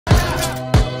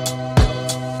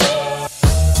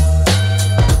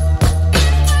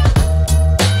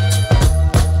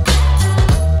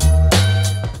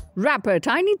Rapper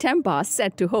Tinie Tempah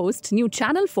set to host new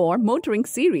Channel 4 motoring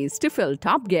series to fill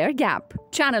Top Gear gap.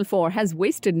 Channel 4 has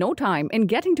wasted no time in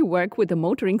getting to work with a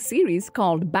motoring series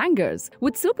called Bangers,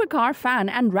 with supercar fan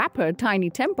and rapper Tinie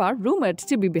Tempah rumored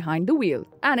to be behind the wheel.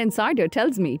 An insider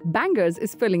tells me Bangers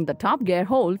is filling the Top Gear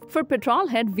hole for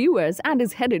petrolhead viewers and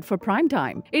is headed for prime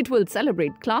time. It will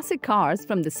celebrate classic cars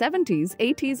from the 70s,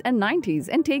 80s and 90s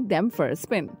and take them for a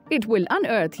spin. It will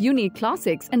unearth unique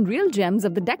classics and real gems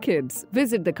of the decades.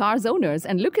 Visit the car's owners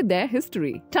and look at their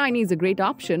history. Tinie is a great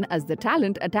option as the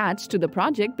talent attached to the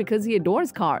project because he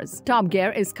adores cars. Top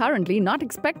Gear is currently not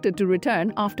expected to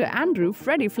return after Andrew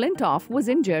Freddie Flintoff was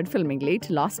injured filming late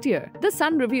last year. The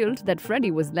Sun revealed that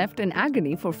Freddie was left in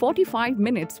agony for 45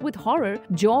 minutes with horror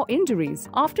jaw injuries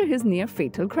after his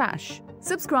near-fatal crash.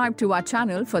 Subscribe to our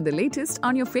channel for the latest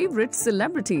on your favorite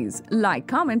celebrities. Like,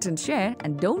 comment and share,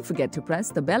 and don't forget to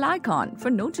press the bell icon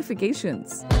for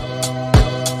notifications.